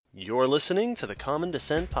You're listening to the Common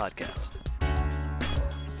Descent Podcast.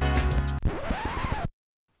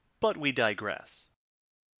 But we digress.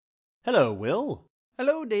 Hello, Will.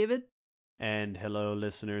 Hello, David. And hello,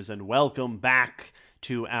 listeners, and welcome back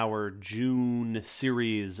to our June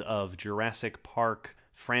series of Jurassic Park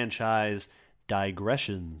franchise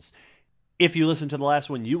digressions. If you listened to the last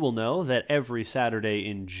one, you will know that every Saturday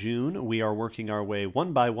in June, we are working our way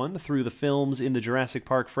one by one through the films in the Jurassic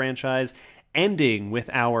Park franchise, ending with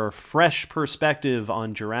our fresh perspective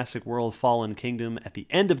on Jurassic World Fallen Kingdom at the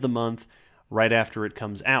end of the month, right after it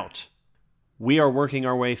comes out. We are working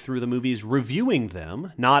our way through the movies, reviewing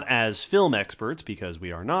them, not as film experts, because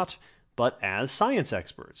we are not, but as science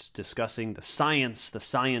experts, discussing the science, the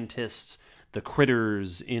scientists, the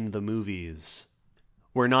critters in the movies.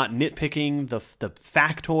 We're not nitpicking the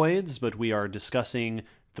factoids, but we are discussing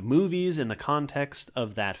the movies in the context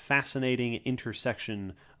of that fascinating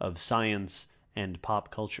intersection of science and pop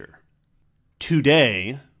culture.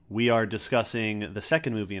 Today, we are discussing the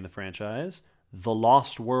second movie in the franchise, The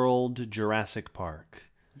Lost World: Jurassic Park.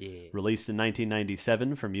 Yeah. Released in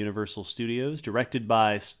 1997 from Universal Studios, directed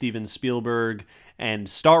by Steven Spielberg, and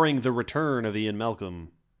starring the return of Ian Malcolm,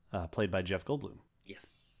 played by Jeff Goldblum.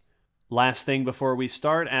 Yes. Last thing before we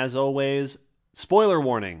start, as always, spoiler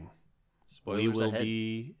warning. Spoilers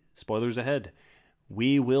ahead.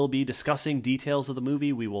 We will be discussing details of the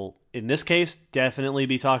movie. We will, in this case, definitely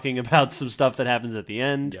be talking about some stuff that happens at the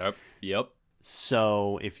end. Yep.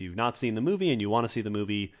 So if you've not seen the movie and you want to see the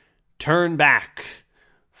movie, turn back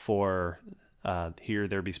for Here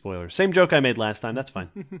There Be Spoilers. Same joke I made last time. That's fine.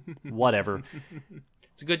 Whatever.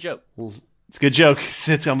 It's a good joke. It's a good joke.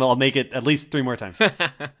 I'll make it at least 3 more times.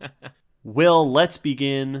 Will, let's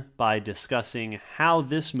begin by discussing how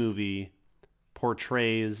this movie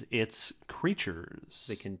portrays its creatures.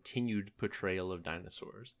 The continued portrayal of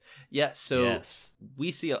dinosaurs. Yeah, so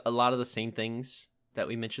we see a lot of the same things that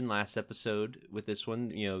we mentioned last episode with this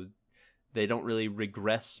one. You know, they don't really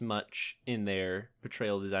regress much in their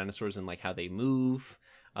portrayal of the dinosaurs and like how they move.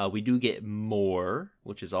 We do get more,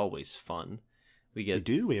 which is always fun. We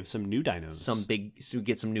have some new dinos. We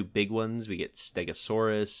get some new big ones. We get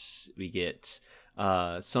Stegosaurus. We get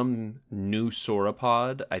some new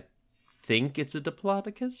sauropod. I think it's a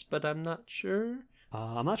Diplodocus, but I'm not sure.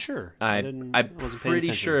 I'm not sure. I'm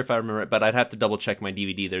pretty sure if I remember it, but I'd have to double check my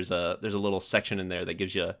DVD. There's a little section in there that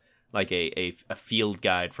gives you like a field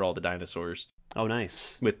guide for all the dinosaurs. Oh,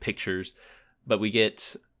 nice. With pictures. But we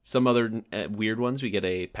get some other weird ones. We get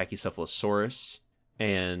a Pachycephalosaurus,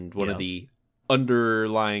 and one of the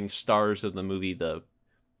underlying stars of the movie,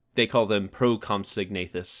 they call them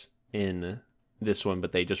Procompsognathus in this one,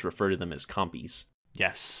 but they just refer to them as compies.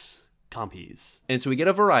 Yes, compies. And so we get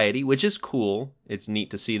a variety, which is cool. It's neat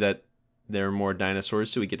to see that there are more dinosaurs,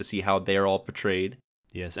 so we get to see how they're all portrayed.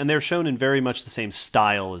 Yes, and they're shown in very much the same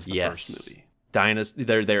style as the first movie.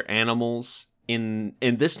 They're animals in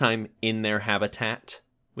this time in their habitat,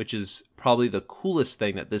 which is probably the coolest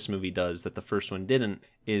thing that this movie does that the first one didn't,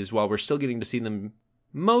 is while we're still getting to see them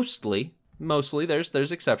mostly,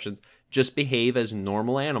 there's exceptions, just behave as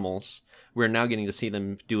normal animals, we're now getting to see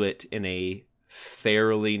them do it in a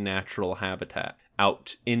fairly natural habitat,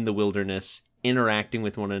 out in the wilderness, interacting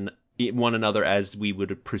with one another as we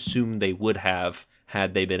would presume they would have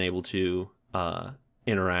had they been able to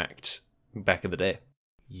interact back in the day.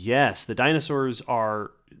 Yes, the dinosaurs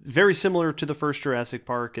are very similar to the first Jurassic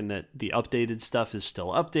Park in that the updated stuff is still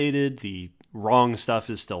updated, the wrong stuff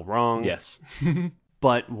is still wrong. Yes.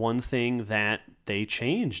 But one thing that they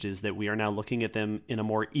changed is that we are now looking at them in a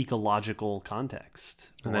more ecological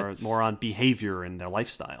context, more on behavior and their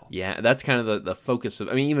lifestyle. Yeah, that's kind of the focus of,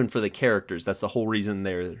 I mean, even for the characters, that's the whole reason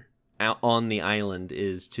they're out on the island,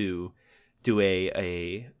 is to do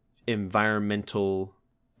a environmental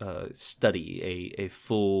study,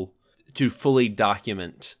 to fully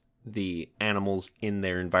document the animals in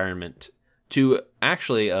their environment, to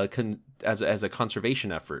actually as a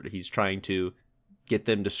conservation effort. He's trying to get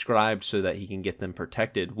them described so that he can get them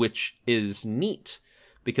protected, which is neat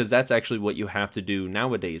because that's actually what you have to do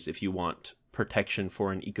nowadays if you want protection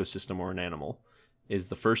for an ecosystem or an animal. Is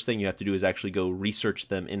the first thing you have to do is actually go research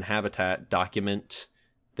them in habitat, document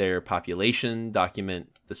their population,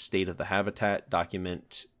 document the state of the habitat,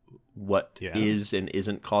 document what is and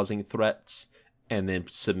isn't causing threats, and then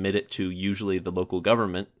submit it to usually the local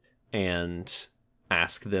government and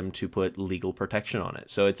ask them to put legal protection on it.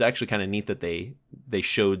 So it's actually kind of neat that they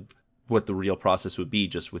showed what the real process would be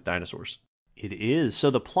just with dinosaurs. It is. So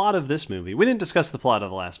the plot of this movie, we didn't discuss the plot of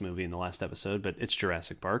the last movie in the last episode, but it's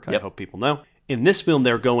Jurassic Park. I hope people know. In this film,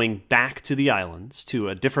 they're going back to the islands, to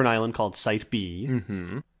a different island called Site B.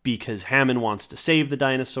 Mm-hmm. because Hammond wants to save the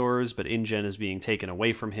dinosaurs, but InGen is being taken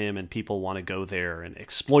away from him, and people want to go there and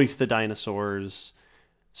exploit the dinosaurs.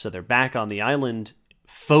 So they're back on the island,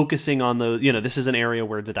 focusing on this is an area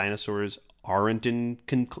where the dinosaurs aren't in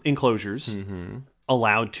enclosures,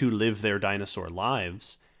 allowed to live their dinosaur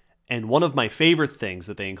lives. And one of my favorite things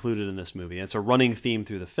that they included in this movie, and it's a running theme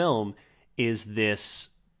through the film, is this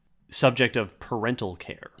subject of parental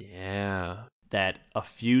care. Yeah. That a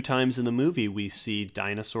few times in the movie we see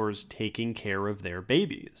dinosaurs taking care of their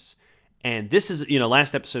babies. And this is,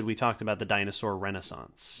 last episode we talked about the dinosaur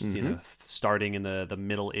renaissance, starting in the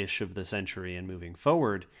middle-ish of the century and moving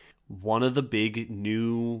forward. One of the big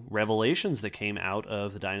new revelations that came out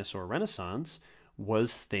of the dinosaur renaissance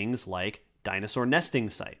was things like dinosaur nesting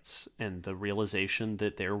sites and the realization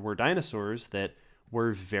that there were dinosaurs that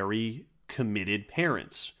were very committed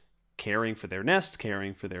parents, caring for their nests,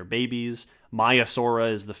 caring for their babies.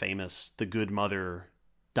 Maiasaura is the good mother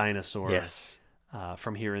dinosaur. Yes.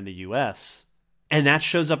 From here in the U.S. And that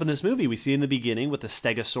shows up in this movie. We see in the beginning with the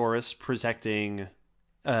Stegosaurus protecting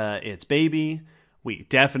its baby. We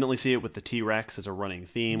definitely see it with the T-Rex as a running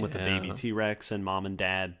theme, with the baby T-Rex and mom and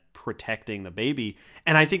dad protecting the baby.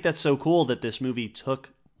 And I think that's so cool that this movie took,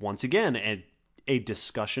 once again, a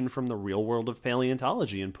discussion from the real world of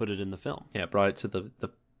paleontology and put it in the film. Yeah, it brought it to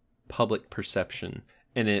the public perception.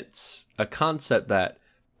 And it's a concept that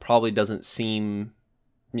probably doesn't seem,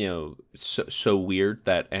 so weird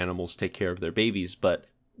that animals take care of their babies, but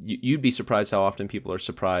you'd be surprised how often people are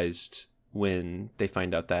surprised when they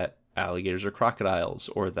find out that alligators are crocodiles,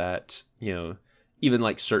 or that, even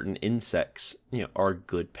like certain insects, are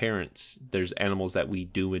good parents. There's animals that we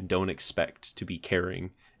do and don't expect to be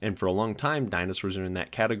caring. And for a long time, dinosaurs are in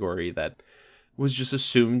that category that was just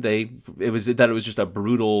assumed it was just a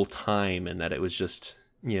brutal time, and that it was just,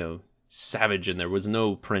 savage, and there was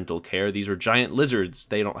no parental care. These are giant lizards.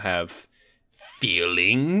 They don't have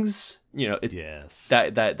feelings. Yes.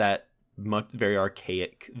 That much very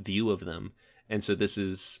archaic view of them. And so this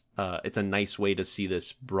is it's a nice way to see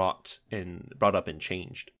this brought up and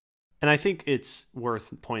changed. And I think it's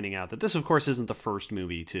worth pointing out that this, of course, isn't the first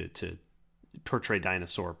movie to portray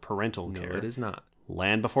dinosaur parental care. No, it is not.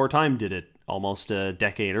 Land Before Time did it almost a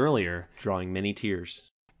decade earlier, drawing many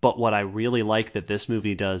tears. But what I really like that this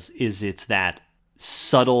movie does is it's that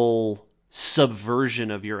subtle subversion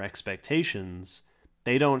of your expectations.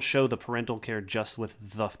 They don't show the parental care just with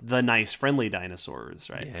the nice, friendly dinosaurs,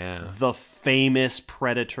 right? Yeah. The famous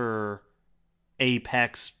predator,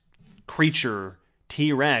 apex creature,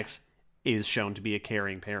 T-Rex, is shown to be a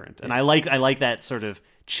caring parent. And I like that sort of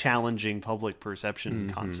challenging public perception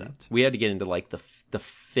concept. We had to get into like the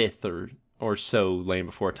fifth or so Land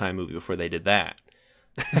Before Time movie before they did that.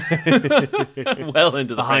 Well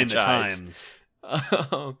into the Behind franchise. the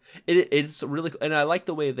times. It's really, and I like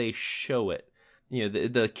the way they show it.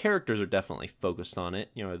 The characters are definitely focused on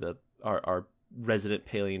it. Our resident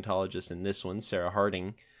paleontologist in this one, Sarah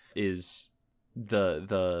Harding, is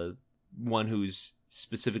the one who's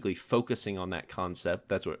specifically focusing on that concept.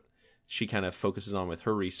 That's what she kind of focuses on with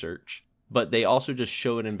her research. But they also just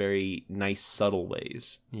show it in very nice, subtle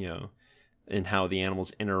ways, and how the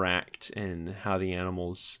animals interact and how the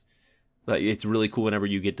animals, like, it's really cool whenever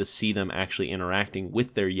you get to see them actually interacting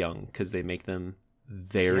with their young, because they make them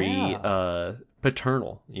very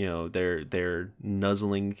paternal. They're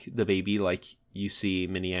nuzzling the baby like you see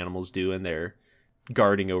many animals do, and they're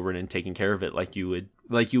guarding over it and taking care of it like you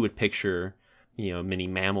would picture, many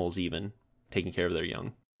mammals even taking care of their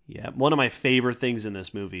young. Yeah, one of my favorite things in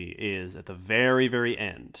this movie is at the very, very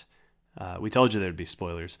end. We told you there'd be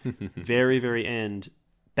spoilers. Very, very end,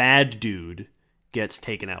 bad dude gets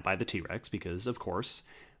taken out by the T-Rex because, of course.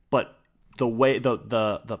 But the way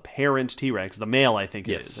the parent T-Rex, the male, I think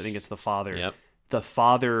it is. I think it's the father. Yep. The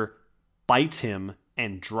father bites him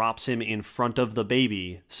and drops him in front of the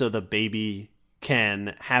baby, so the baby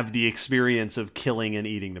can have the experience of killing and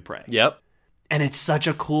eating the prey. Yep. And it's such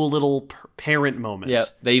a cool little parent moment. Yep.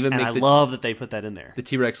 They even I love that they put that in there. The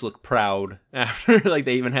T-Rex look proud after, like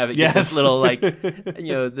they even have it get this little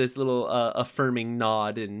this little affirming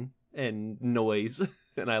nod and noise,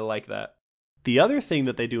 and I like that. The other thing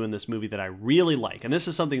that they do in this movie that I really like, and this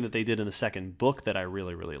is something that they did in the second book that I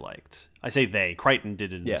really, really liked. I say they, Crichton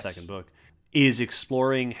did it in the second book, is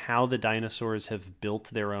exploring how the dinosaurs have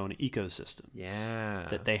built their own ecosystems. Yeah.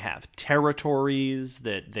 That they have territories,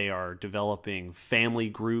 that they are developing family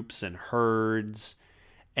groups and herds,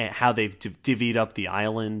 and how they've divvied up the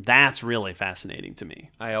island. That's really fascinating to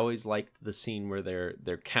me. I always liked the scene where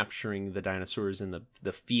they're capturing the dinosaurs in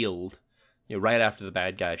the field, right after the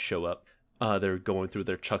bad guys show up. They're going through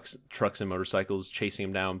their trucks and motorcycles, chasing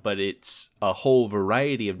them down. But it's a whole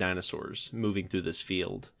variety of dinosaurs moving through this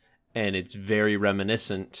field. And it's very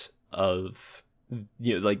reminiscent of,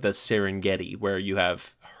 like the Serengeti, where you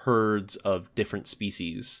have herds of different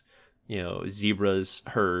species. Zebras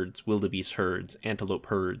herds, wildebeest herds, antelope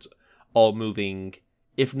herds, all moving,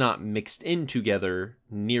 if not mixed in together,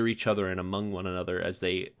 near each other and among one another, as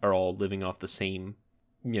they are all living off the same,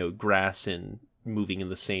 grass and moving in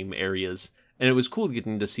the same areas. And it was cool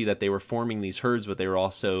getting to see that they were forming these herds, but they were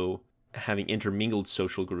also having intermingled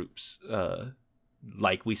social groups,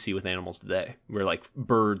 like we see with animals today, where like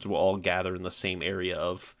birds will all gather in the same area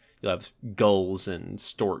of, you'll have gulls and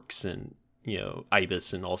storks and,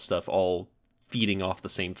 ibis and all stuff, all feeding off the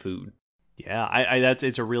same food. Yeah,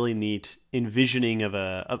 it's a really neat envisioning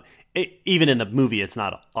of even in the movie, it's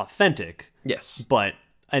not authentic. Yes. But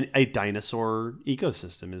a dinosaur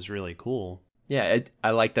ecosystem is really cool. Yeah, I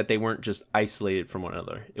like that they weren't just isolated from one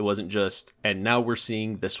another. It wasn't just, and now we're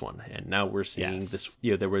seeing this one, and now we're seeing this.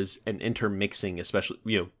 There was an intermixing,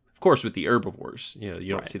 especially, of course, with the herbivores. You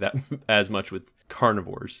don't see that as much with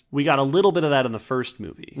carnivores. We got a little bit of that in the first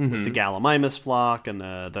movie with the Gallimimus flock and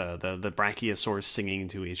the brachiosaurs singing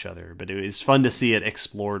to each other. But it was fun to see it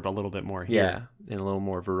explored a little bit more here. Yeah, and a little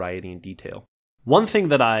more variety and detail. One thing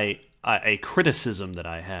that a criticism that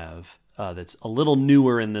I have that's a little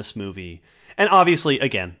newer in this movie. And obviously,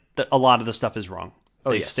 again, a lot of the stuff is wrong.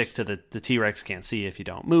 They stick to the T-Rex can't see if you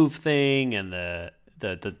don't move thing, and the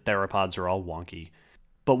theropods are all wonky.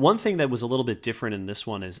 But one thing that was a little bit different in this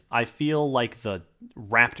one is I feel like the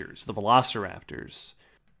raptors, the velociraptors,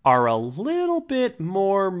 are a little bit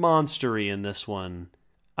more monstery in this one.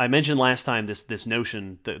 I mentioned last time this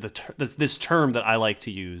notion, this term that I like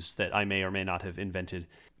to use that I may or may not have invented,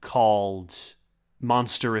 called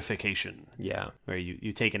monsterification. Yeah. Where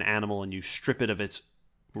you take an animal and you strip it of its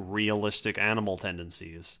realistic animal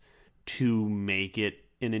tendencies to make it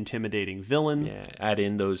an intimidating villain. Yeah, add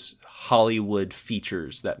in those Hollywood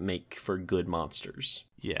features that make for good monsters.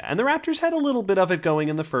 Yeah, and the raptors had a little bit of it going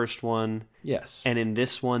in the first one. Yes. And in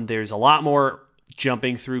this one, there's a lot more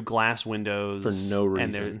jumping through glass windows. For no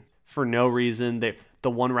reason. For no reason. The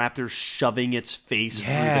one raptor shoving its face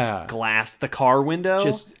through the glass, the car window.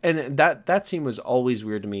 And that scene was always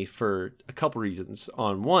weird to me for a couple reasons.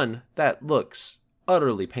 On one, that looks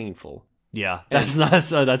utterly painful. Yeah,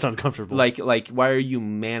 that's uncomfortable. Like why are you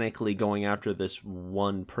manically going after this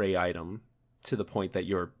one prey item to the point that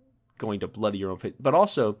you're going to bloody your own face? But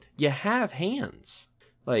also, you have hands.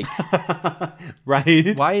 Like,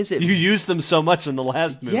 right? Why is it you used them so much in the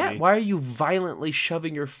last movie? Yeah, why are you violently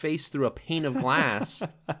shoving your face through a pane of glass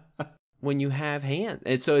when you have hands?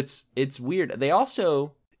 And so it's weird. They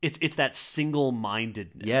also it's that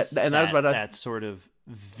single-mindedness. Yeah, and that's what that sort of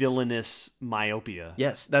villainous myopia.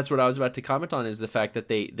 Yes, that's what I was about to comment on, is the fact that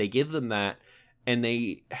they give them that, and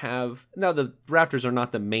they have, now the raptors are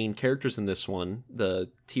not the main characters in this one. The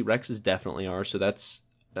T-Rexes definitely are, so that's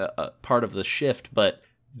a part of the shift, but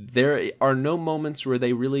there are no moments where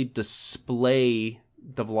they really display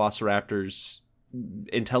the velociraptors'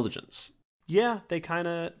 intelligence. Yeah, they kind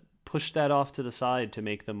of push that off to the side to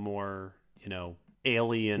make them more,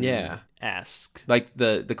 alien-esque. Like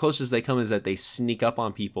the closest they come is that they sneak up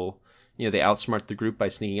on people. They outsmart the group by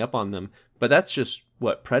sneaking up on them. But that's just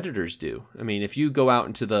what predators do. I mean, if you go out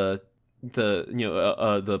into the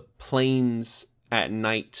plains at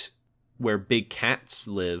night where big cats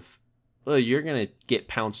live, well, you're gonna get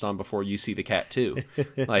pounced on before you see the cat too.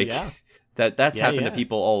 Like that's happened to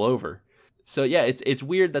people all over. So yeah, it's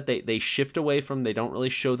weird that they shift away from. They don't really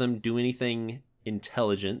show them do anything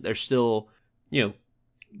intelligent. They're still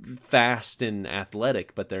fast and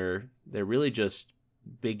athletic, but they're really just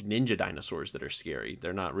big ninja dinosaurs that are scary.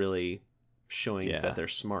 They're not really showing that they're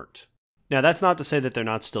smart. Now, that's not to say that they're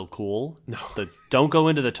not still cool. No. The don't go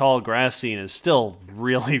into the tall grass scene is still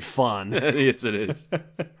really fun. Yes, it is.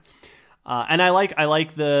 And I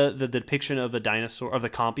like the depiction of the dinosaur, of the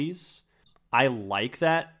compies. I like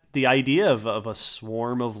that. The idea of a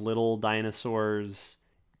swarm of little dinosaurs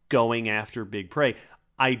going after big prey.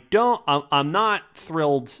 I'm not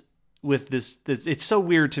thrilled with this. It's so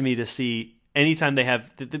weird to me to see anytime they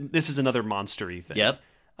have, this is another monstery thing. Yep.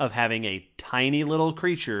 Of having a tiny little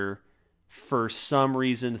creature for some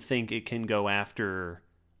reason think it can go after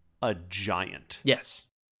a giant. Yes.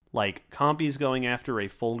 Like Compy's going after a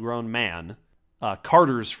full-grown man.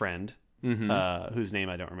 Carter's friend, whose name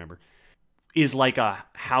I don't remember, is like a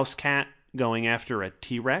house cat going after a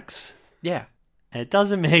T-Rex. Yeah. And it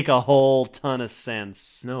doesn't make a whole ton of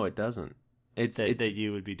sense. No, it doesn't. It's that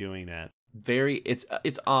you would be doing that.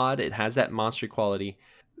 It's odd. It has that monster quality.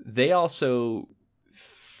 They also,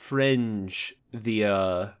 fringe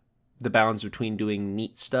the bounds between doing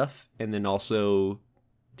neat stuff and then also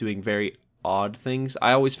doing very odd things.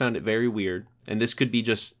 I always found it very weird, and this could be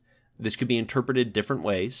interpreted different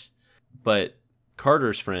ways, but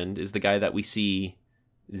Carter's friend is the guy that we see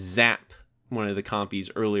zap one of the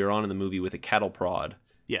compies earlier on in the movie with a cattle prod.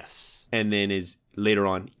 Yes. And then is later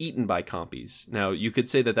on eaten by compies. Now, you could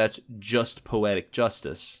say that that's just poetic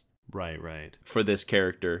justice. Right. For this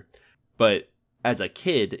character. But as a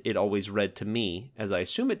kid, it always read to me, as I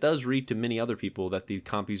assume it does read to many other people, that the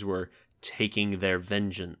compies were taking their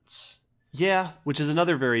vengeance. Yeah, which is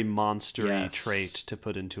another very monster-y Yes. trait to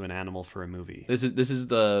put into an animal for a movie. This is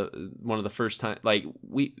the one of the first time, like,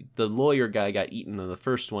 the lawyer guy got eaten in the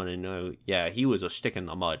first one, and yeah, he was a stick in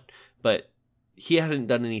the mud, but he hadn't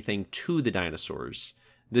done anything to the dinosaurs.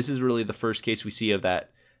 This is really the first case we see of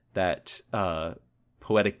that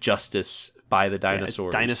poetic justice by the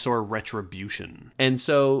dinosaurs. Dinosaur retribution. And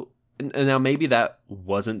so, and now maybe that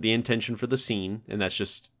wasn't the intention for the scene, and that's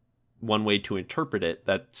just one way to interpret it.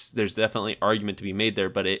 There's definitely argument to be made there,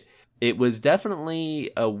 but it was definitely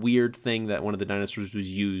a weird thing that one of the dinosaurs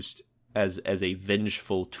was used as a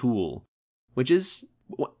vengeful tool, which is,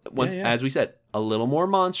 as we said, a little more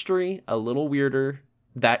monstery, a little weirder.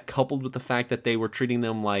 That coupled with the fact that they were treating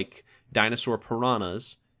them like dinosaur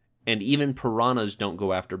piranhas, and even piranhas don't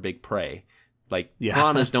go after big prey. Like,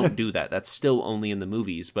 piranhas don't do that. That's still only in the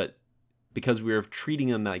movies, but because we were treating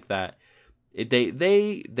them like that,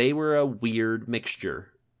 they were a weird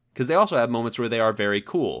mixture. Because they also have moments where they are very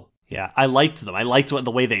cool. Yeah, I liked them. I liked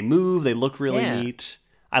the way they move. They look really neat.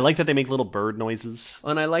 I like that they make little bird noises.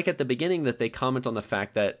 And I like at the beginning that they comment on the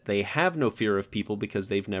fact that they have no fear of people because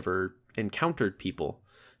they've never encountered people.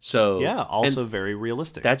 So yeah, also very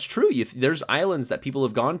realistic. That's true. There's islands that people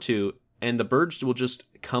have gone to, and the birds will just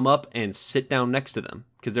come up and sit down next to them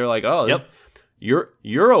because they're like, "Oh, yep.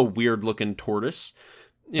 you're a weird looking tortoise."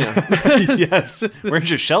 Yeah. Yes. Where'd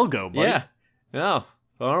your shell go, buddy? Yeah. Oh,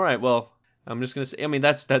 all right. Well, I'm just gonna say. I mean,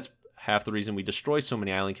 that's half the reason we destroy so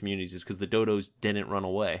many island communities is because the dodos didn't run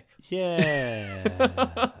away. Yeah.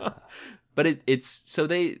 But it's so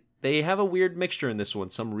they have a weird mixture in this one.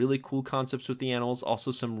 Some really cool concepts with the animals,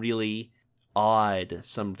 also some really odd,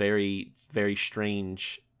 some very, very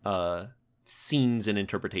strange scenes and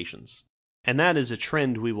interpretations. And that is a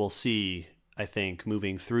trend we will see, I think,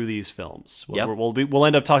 moving through these films. Yep. We'll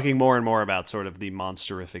end up talking more and more about sort of the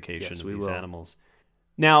monsterification of these animals.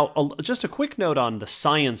 Now, just a quick note on the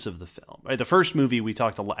science of the film. Right? The first movie, we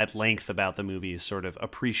talked at length about the movie's sort of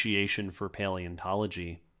appreciation for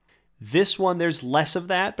paleontology. This one, there's less of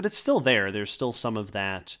that, but it's still there. There's still some of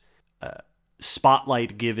that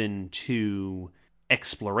spotlight given to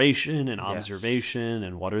exploration and observation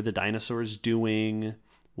and what are the dinosaurs doing.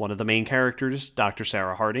 One of the main characters, Dr.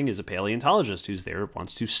 Sarah Harding, is a paleontologist who's there,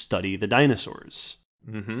 wants to study the dinosaurs.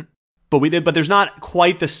 Mm-hmm. But there's not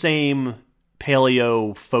quite the same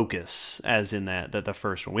paleo focus as in the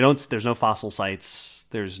first one. There's no fossil sites.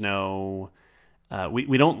 There's no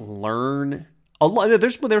we don't learn a lot.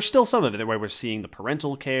 There's still some of it where we're seeing the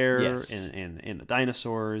parental care in the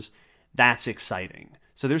dinosaurs. That's exciting.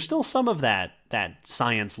 So there's still some of that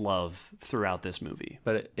science love throughout this movie.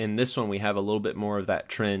 But in this one, we have a little bit more of that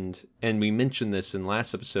trend, and we mentioned this in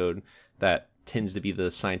last episode, that tends to be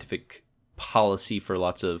the scientific policy for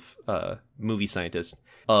lots of movie scientists,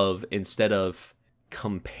 of instead of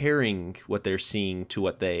comparing what they're seeing to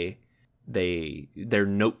what their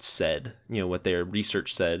notes said, what their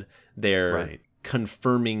research said, they're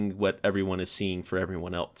confirming what everyone is seeing for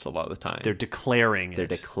everyone else a lot of the time. They're declaring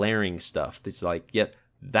declaring stuff. It's like, yeah,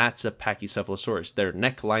 that's a Pachycephalosaurus. Their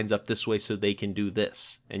neck lines up this way so they can do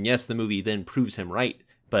this. And yes, the movie then proves him right,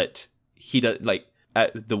 but he does, like,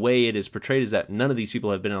 the way it is portrayed is that none of these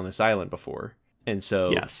people have been on this island before. And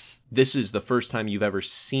so this is the first time you've ever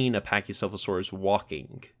seen a Pachycephalosaurus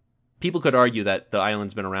walking. People could argue that the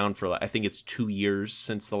island's been around for, I think it's 2 years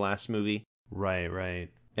since the last movie. Right.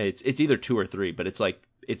 It's either 2 or 3, but it's like,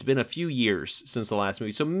 it's been a few years since the last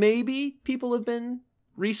movie. So maybe people have been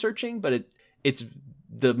researching, but it's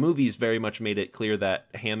the movie's very much made it clear that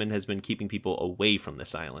Hammond has been keeping people away from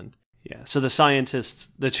this island. Yeah. So the scientists,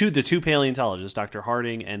 the two paleontologists, Dr.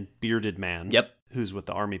 Harding and Bearded Man, who's with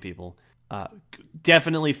the army people,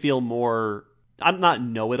 definitely feel more, I'm not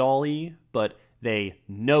know-it-all-y, but they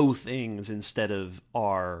know things instead of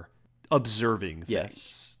are observing things.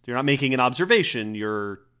 Yes. You're not making an observation,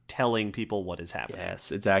 you're telling people what is happening.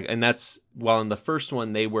 Yes, exactly. And that's, while in the first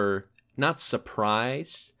one they were not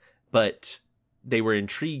surprised, but they were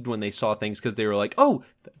intrigued when they saw things because they were like, oh,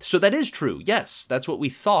 so that is true. Yes, that's what we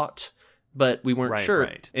thought, but we weren't sure.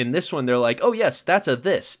 Right. In this one, they're like, oh, yes, that's a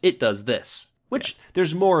this. It does this. Which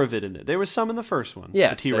there's more of it in there. There was some in the first one.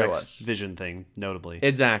 Yes, the there T-Rex was. vision thing, notably.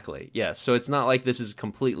 Exactly. Yes. So it's not like this is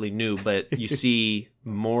completely new, but you see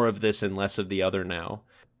more of this and less of the other now,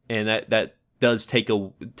 and that does take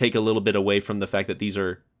a little bit away from the fact that these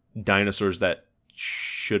are dinosaurs that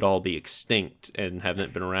should all be extinct and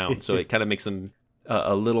haven't been around. So it kind of makes them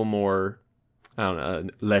a little more, I don't know,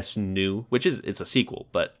 less new. Which it's a sequel,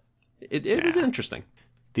 but it was interesting.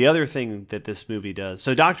 The other thing that this movie does,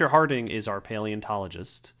 so Dr. Harding is our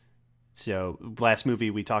paleontologist. So last movie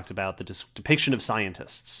we talked about the depiction of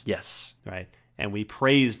scientists. Yes. Right? And we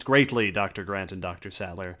praised greatly Dr. Grant and Dr.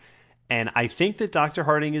 Sadler. And I think that Dr.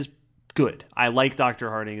 Harding is good. I like Dr.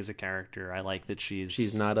 Harding as a character. I like that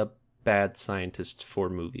she's not a bad scientist for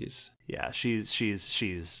movies. Yeah,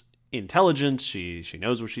 she's intelligent. She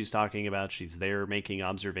knows what she's talking about. She's there making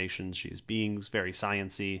observations. She's being very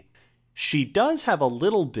sciencey. She does have a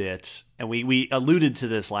little bit, and we alluded to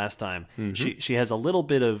this last time. Mm-hmm. She has a little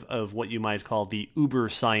bit of what you might call the uber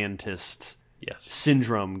scientist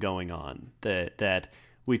syndrome going on. That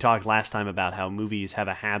we talked last time about how movies have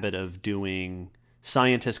a habit of doing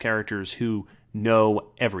scientist characters who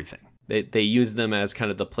know everything. They use them as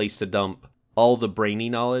kind of the place to dump all the brainy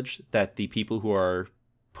knowledge that the people who are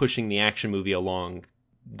pushing the action movie along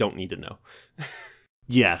don't need to know.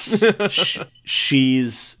 Yes.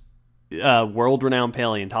 She's a world-renowned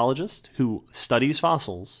paleontologist who studies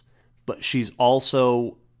fossils, but she's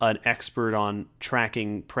also an expert on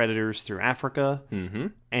tracking predators through Africa,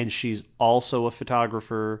 and she's also a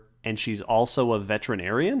photographer, and she's also a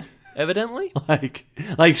veterinarian. Evidently.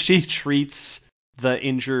 like she treats the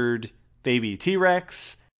injured baby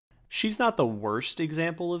T-Rex. She's not the worst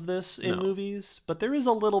example of this in movies, but there is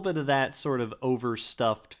a little bit of that sort of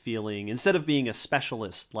overstuffed feeling. Instead of being a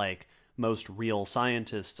specialist like most real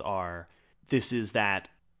scientists are, this is that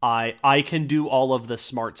I can do all of the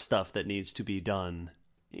smart stuff that needs to be done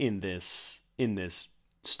in this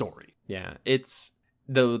story. Yeah, it's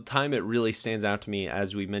the time it really stands out to me,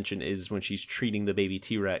 as we mentioned, is when she's treating the baby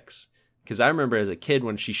T-Rex. Because I remember as a kid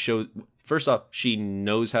when she showed, first off, she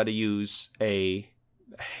knows how to use a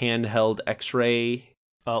handheld X-ray,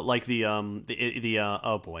 like the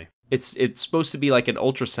oh boy. It's supposed to be like an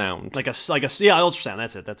ultrasound, like a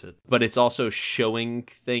ultrasound. That's it. But it's also showing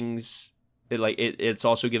things. It's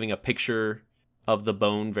also giving a picture of the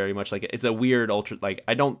bone, very much like it's a weird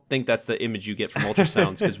I don't think that's the image you get from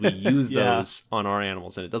ultrasounds because we use those on our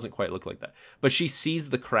animals and it doesn't quite look like that. But she sees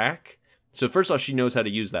the crack, so first off, she knows how to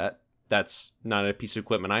use that. That's not a piece of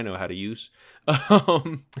equipment I know how to use.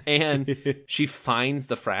 And she finds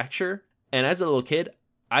the fracture. And as a little kid,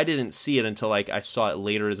 I didn't see it until I saw it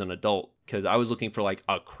later as an adult, because I was looking for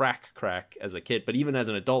a crack as a kid. But even as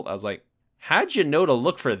an adult, I was like, how'd you know to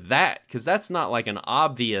look for that? Because that's not an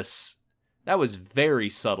obvious. That was very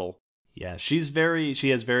subtle. Yeah, she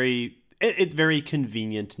has very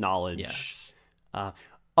convenient knowledge. Yes.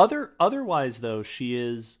 Otherwise, though,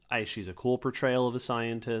 she's a cool portrayal of a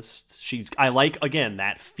scientist. I like, again,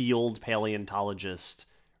 that field paleontologist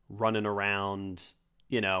running around,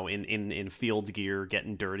 in field gear,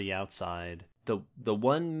 getting dirty outside. The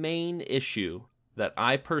one main issue that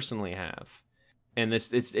I personally have, and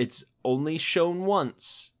it's only shown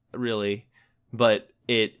once, really, but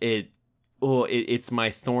it's my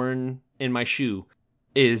thorn in my shoe,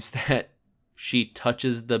 is that she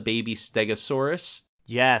touches the baby Stegosaurus.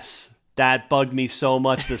 Yes, that bugged me so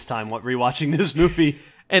much this time rewatching this movie.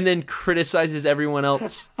 And then criticizes everyone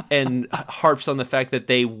else and harps on the fact that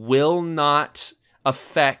they will not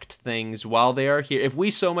affect things while they are here. If we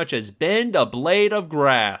so much as bend a blade of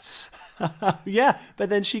grass. Yeah, but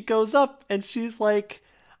then she goes up and she's like,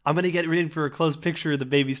 I'm going to get in for a close picture of the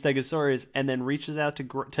baby Stegosaurus, and then reaches out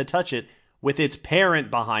to touch it with its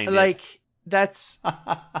parent behind it. That's...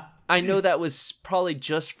 I know that was probably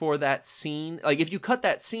just for that scene. If you cut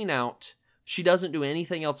that scene out, she doesn't do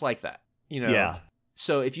anything else like that. Yeah.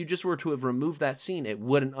 So if you just were to have removed that scene, it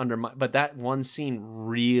wouldn't undermine. But that one scene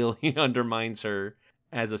really undermines her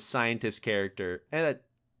as a scientist character. And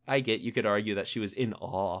I get, you could argue that she was in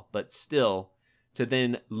awe, but still, to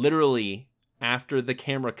then literally, after the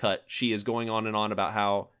camera cut, she is going on and on about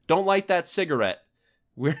how, don't light that cigarette.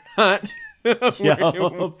 We're not...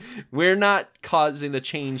 we're not causing the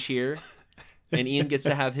change here. And Ian gets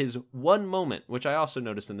to have his one moment, which I also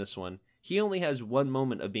noticed in this one. He only has one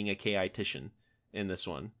moment of being a KI-tician in this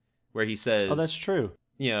one, where he says, "Oh, that's true.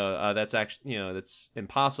 That's actually, that's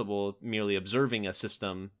impossible. Merely observing a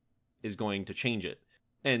system is going to change it."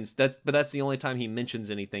 And that's the only time he mentions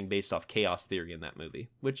anything based off chaos theory in that movie.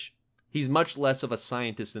 Which he's much less of a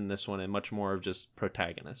scientist in this one and much more of just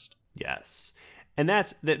protagonist. Yes. And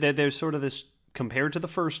there's sort of this compared to the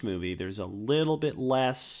first movie, there's a little bit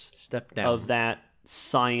less Step down. of that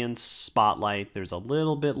science spotlight. There's a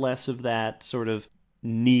little bit less of that sort of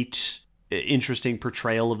neat, interesting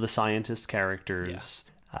portrayal of the scientist characters.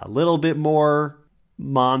 Yeah. A little bit more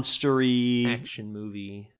monstery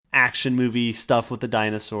action movie stuff with the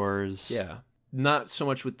dinosaurs. Yeah. Not so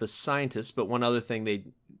much with the scientists, but one other thing they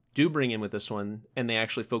do bring in with this one, and they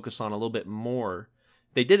actually focus on a little bit more.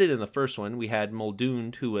 They did it in the first one. We had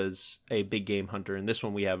Muldoon, who was a big game hunter. In this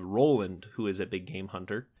one, we have Roland, who is a big game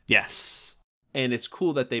hunter. Yes. And it's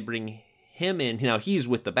cool that they bring him in. Now, he's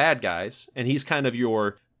with the bad guys, and he's kind of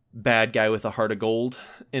your bad guy with a heart of gold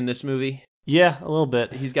in this movie. Yeah, a little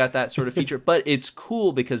bit. He's got that sort of feature. But it's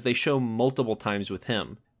cool because they show multiple times with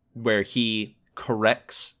him where he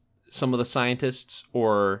corrects some of the scientists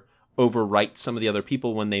or overwrites some of the other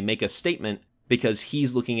people when they make a statement, because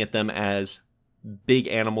he's looking at them as big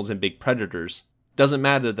animals and big predators. Doesn't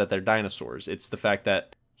matter that they're dinosaurs. It's the fact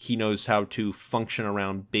that he knows how to function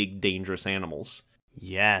around big, dangerous animals.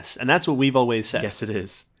 Yes, and that's what we've always said. Yes, it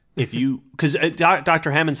is. Because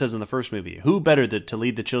Dr. Hammond says in the first movie, who better to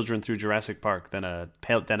lead the children through Jurassic Park than a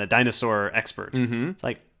dinosaur expert? Mm-hmm. It's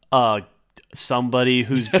like, somebody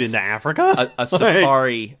who's been to Africa? A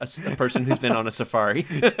safari, a person who's been on a safari.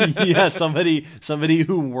 Yeah, somebody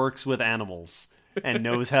who works with animals and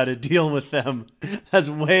knows how to deal with them. That's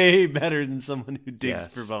way better than someone who digs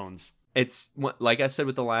for bones. It's like I said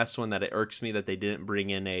with the last one, that it irks me that they didn't bring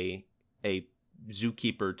in a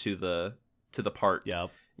zookeeper to the park. Yeah.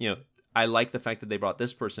 I like the fact that they brought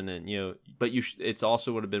this person in, but it's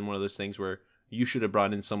also would have been one of those things where you should have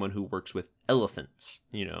brought in someone who works with elephants.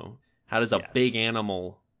 How does a big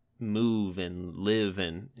animal move and live,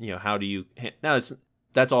 and how do you now?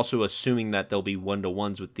 That's also assuming that there'll be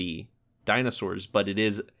 1-to-1s with the dinosaurs, but it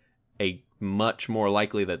is a much more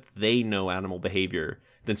likely that they know animal behavior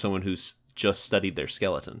than someone who's just studied their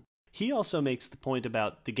skeleton. He also makes the point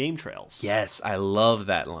about the game trails. Yes, I love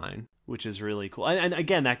that line. Which is really cool. And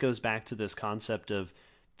again, that goes back to this concept of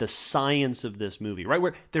the science of this movie, right?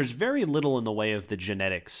 Where there's very little in the way of the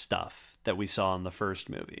genetic stuff that we saw in the first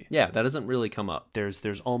movie. Yeah, that doesn't really come up.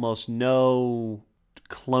 There's almost no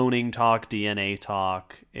cloning talk, DNA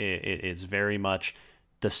talk. It's very much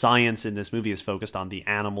the science in this movie is focused on the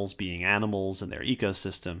animals being animals and their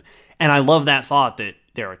ecosystem. And I love that thought that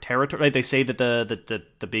there are territory. Like they say that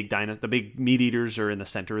the big meat eaters are in the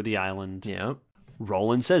center of the island. Yeah.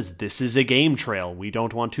 Roland says, this is a game trail. We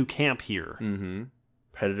don't want to camp here. Mm-hmm.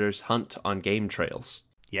 Predators hunt on game trails.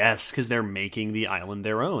 Yes, because they're making the island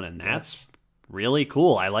their own, and that's really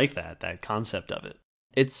cool. I like that concept of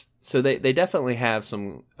it. So they definitely have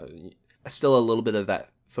some, still a little bit of that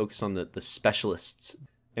focus on the specialists,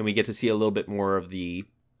 and we get to see a little bit more of the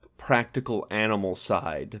practical animal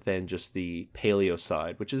side than just the paleo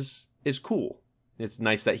side, which is cool. It's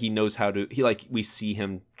nice that he knows how to, we see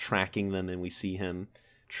him tracking them and we see him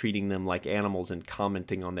treating them like animals and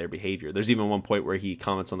commenting on their behavior. There's even one point where he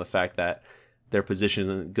comments on the fact that their position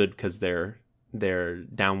isn't good because they're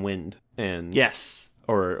downwind and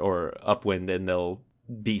or upwind, and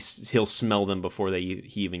he'll smell them before he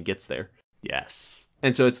even gets there. Yes.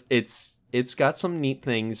 And so it's got some neat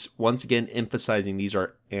things, once again emphasizing these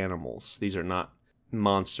are animals. These are not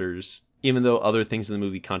monsters. Even though other things in the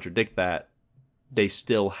movie contradict that, they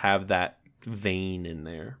still have that vein in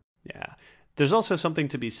there. Yeah. There's also something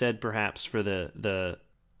to be said, perhaps, for the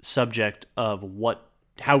subject of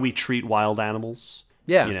how we treat wild animals.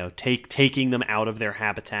 Yeah. Taking them out of their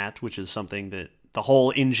habitat, which is something that the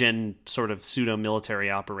whole InGen sort of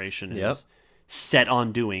pseudo-military operation is set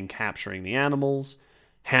on doing, capturing the animals.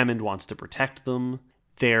 Hammond wants to protect them.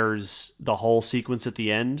 There's the whole sequence at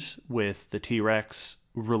the end with the T-Rex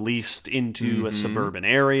released into a suburban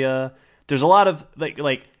area. There's a lot of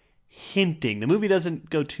like hinting. The movie doesn't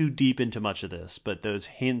go too deep into much of this, but those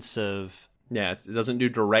hints of it doesn't do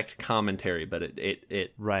direct commentary, but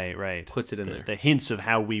it right puts it in there. The hints of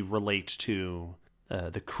how we relate to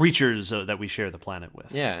the creatures that we share the planet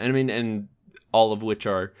with. Yeah, and all of which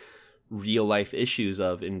are real life issues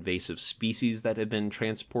of invasive species that have been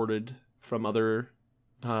transported from other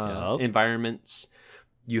environments.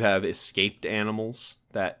 You have escaped animals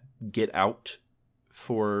that get out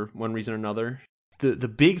for one reason or another. The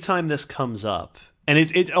big time this comes up, and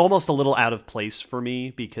it's almost a little out of place for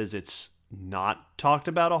me because it's not talked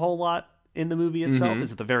about a whole lot in the movie itself,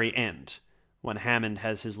 is at the very end when Hammond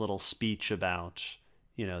has his little speech about,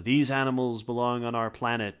 these animals belong on our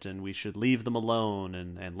planet and we should leave them alone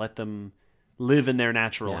and let them live in their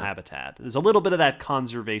natural habitat. There's a little bit of that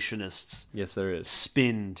conservationist there is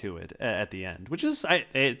spin to it at the end, which is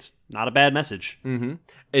it's not a bad message. Mm-hmm.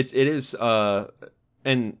 It is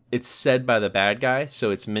and it's said by the bad guy,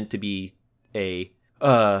 so it's meant to be a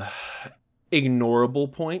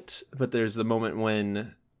ignorable point. But there's the moment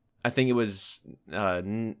when I think it was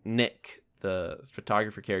Nick, the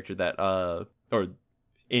photographer character, that or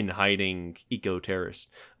in hiding eco-terrorist.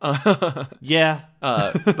 Yeah.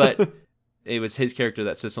 But it was his character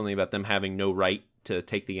that says something about them having no right to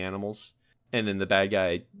take the animals. And then the bad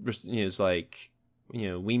guy, is like,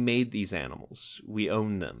 we made these animals. We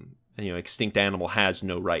own them. And, extinct animal has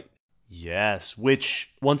no right. Yes,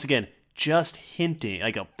 which, once again, just hinting,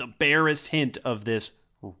 like the barest hint of this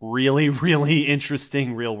really, really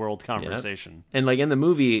interesting real-world conversation. Yep. And, like, in the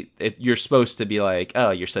movie, you're supposed to be like,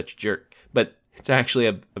 oh, you're such a jerk. But it's actually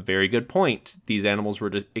a very good point. These animals were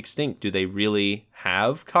just extinct. Do they really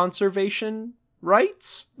have conservation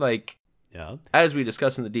rights? Like, yeah. As we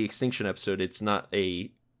discussed in the de-extinction episode, it's not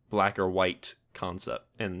a black or white concept.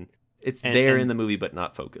 And it's there in the movie, but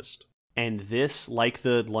not focused. And this, like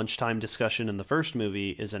the lunchtime discussion in the first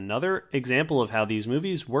movie, is another example of how these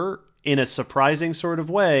movies were, in a surprising sort of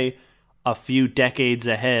way, a few decades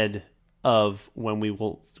ahead of when we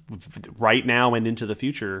will, right now and into the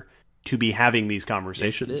future, to be having these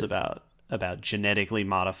conversations about genetically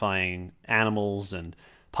modifying animals and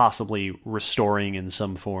possibly restoring in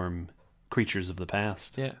some form creatures of the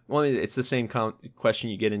past. Yeah. Well, it's the same question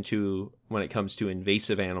you get into when it comes to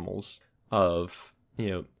invasive animals of,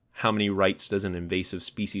 how many rights does an invasive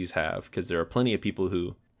species have? Because there are plenty of people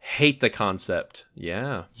who hate the concept.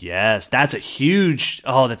 Yeah. Yes, that's a huge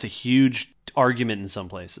argument in some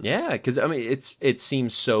places. Yeah, because it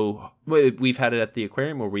seems so. We've had it at the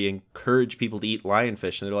aquarium where we encourage people to eat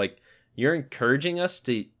lionfish, and they're like, "You're encouraging us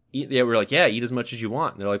to eat?" Yeah, we're like, "Yeah, eat as much as you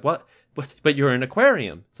want." And they're like, "What? But you're an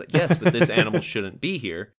aquarium." It's like, yes, but this animal shouldn't be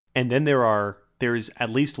here. And then there's at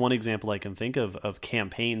least one example I can think of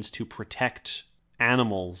campaigns to protect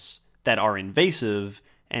animals that are invasive,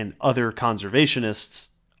 and other conservationists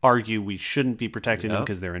argue we shouldn't be protecting them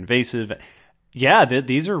because they're invasive. Yeah,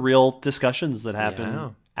 these are real discussions that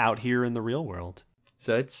happen out here in the real world.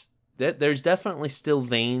 So there's definitely still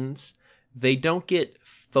veins. They don't get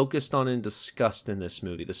focused on and discussed in this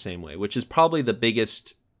movie the same way, which is probably the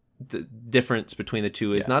biggest difference between the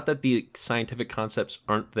two. Is not that the scientific concepts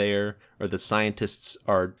aren't there or the scientists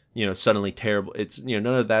are suddenly terrible. It's none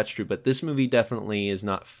of that's true, but this movie definitely is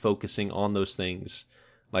not focusing on those things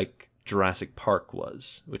like Jurassic Park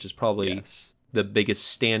was, which is probably the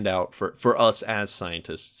biggest standout for us as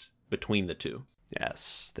scientists between the two.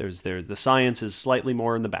 Yes, the science is slightly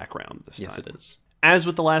more in the background this time. Yes, it is. As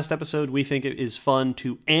with the last episode, we think it is fun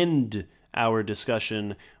to end our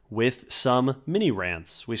discussion with some mini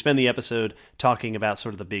rants. We spend the episode talking about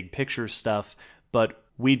sort of the big picture stuff, but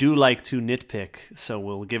we do like to nitpick, so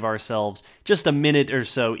we'll give ourselves just a minute or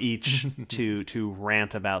so each to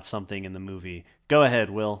rant about something in the movie. Go ahead,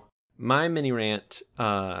 Will. My mini rant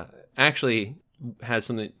actually has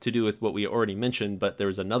something to do with what we already mentioned, but there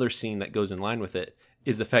was another scene that goes in line with it,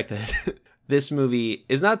 is the fact that this movie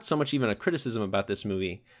is not so much even a criticism about this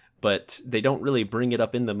movie, but they don't really bring it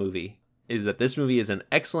up in the movie, is that this movie is an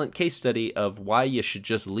excellent case study of why you should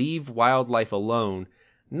just leave wildlife alone.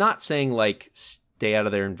 Not saying like stay out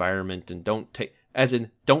of their environment and don't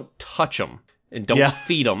touch them and don't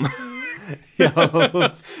feed them.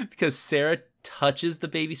 Because Sarah touches the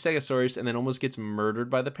baby stegosaurus and then almost gets murdered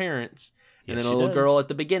by the parents. And then a little girl at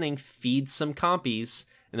the beginning feeds some compies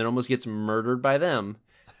and then almost gets murdered by them.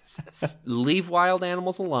 Leave wild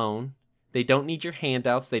animals alone. They don't need your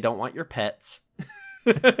handouts. They don't want your pets.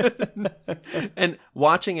 And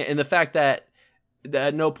watching it, and the fact that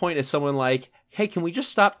at no point is someone like, hey, can we just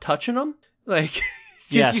stop touching them? Like,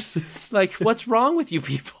 yes. Like, what's wrong with you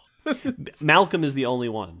people? Malcolm is the only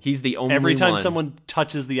one. He's the only one. Every time someone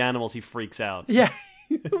touches the animals, he freaks out. Yeah.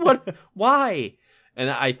 What? Why? And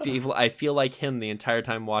I feel like him the entire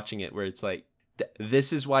time watching it, where it's like,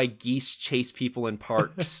 this is why geese chase people in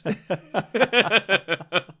parks.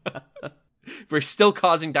 We're still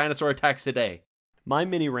causing dinosaur attacks today. My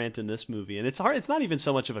mini rant in this movie, and it's not even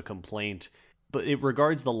so much of a complaint, but it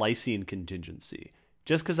regards the lysine contingency.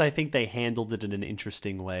 Just because I think they handled it in an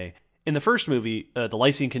interesting way. In the first movie, the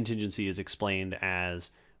lysine contingency is explained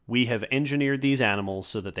as, we have engineered these animals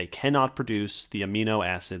so that they cannot produce the amino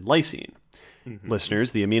acid lysine. Mm-hmm.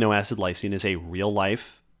 Listeners, the amino acid lysine is a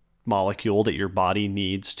real-life molecule that your body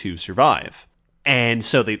needs to survive. And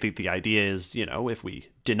so the idea is, if we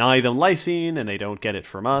deny them lysine and they don't get it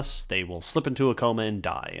from us, they will slip into a coma and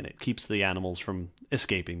die, and it keeps the animals from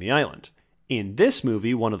escaping the island. In this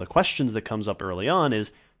movie, one of the questions that comes up early on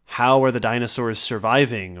is, how are the dinosaurs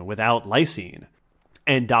surviving without lysine?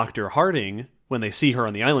 And Dr. Harding, when they see her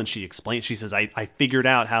on the island, she explains, she says, I figured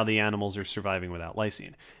out how the animals are surviving without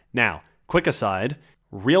lysine. Now, quick aside,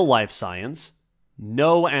 real life science,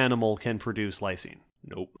 no animal can produce lysine.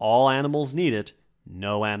 Nope. All animals need it.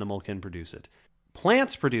 No animal can produce it.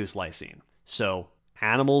 Plants produce lysine. So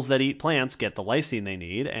animals that eat plants get the lysine they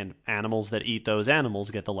need, and animals that eat those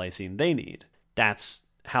animals get the lysine they need. That's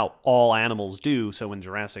how all animals do. So in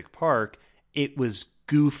Jurassic Park, it was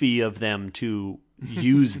goofy of them to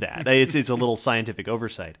use that. It's a little scientific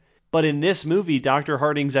oversight. But in this movie, Dr.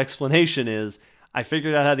 Harding's explanation is, I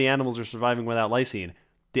figured out how the animals are surviving without lysine.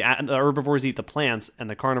 The herbivores eat the plants, and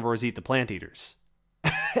the carnivores eat the plant eaters.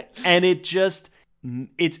 And it's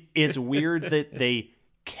weird that they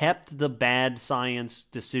kept the bad science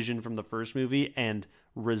decision from the first movie and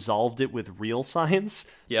resolved it with real science,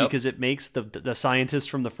 because it makes the scientists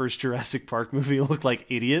from the first Jurassic Park movie look like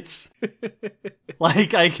idiots.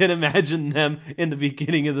 Like, I can imagine them in the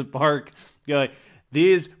beginning of the park going,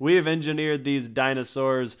 we've engineered these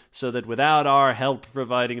dinosaurs so that without our help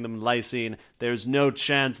providing them lysine, there's no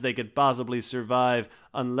chance they could possibly survive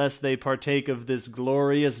unless they partake of this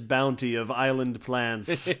glorious bounty of island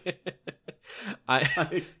plants.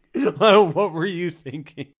 What were you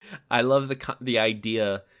thinking? I love the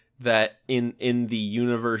idea that in the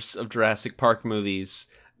universe of Jurassic Park movies,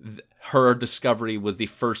 her discovery was the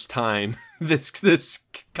first time this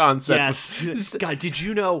concept. Yes. God, did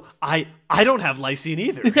you know I don't have lysine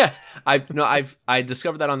either? Yes. I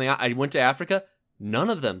discovered that I went to Africa. None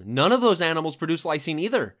of those animals produce lysine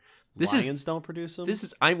either. Lions don't produce them?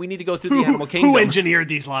 We need to go through the animal kingdom. Who engineered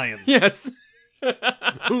these lions? Yes.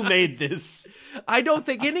 Who made this? I don't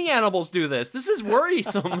think any animals do this. This is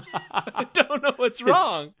worrisome. I don't know what's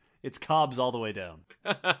wrong. It's Cobb's all the way down.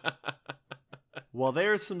 Well,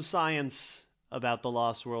 there's some science about the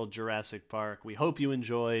Lost World Jurassic Park. We hope you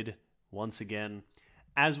enjoyed once again.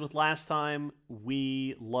 As with last time,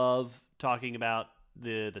 we love talking about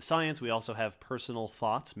the science. We also have personal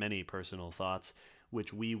thoughts, many personal thoughts,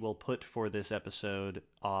 which we will put for this episode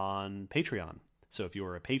on Patreon. So if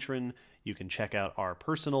you're a patron, you can check out our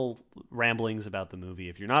personal ramblings about the movie.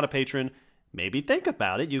 If you're not a patron, maybe think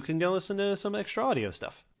about it. You can go listen to some extra audio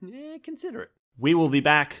stuff. Yeah, consider it. We will be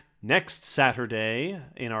back next Saturday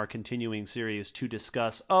in our continuing series to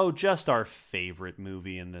discuss, just our favorite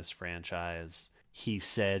movie in this franchise, he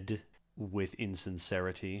said with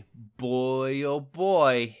insincerity. Boy, oh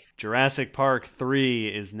boy. Jurassic Park 3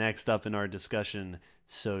 is next up in our discussion,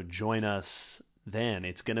 so join us then.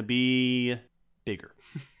 It's going to be bigger.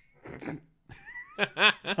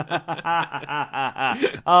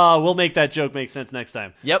 We'll make that joke make sense next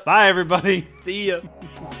time. Yep. Bye, everybody. See ya.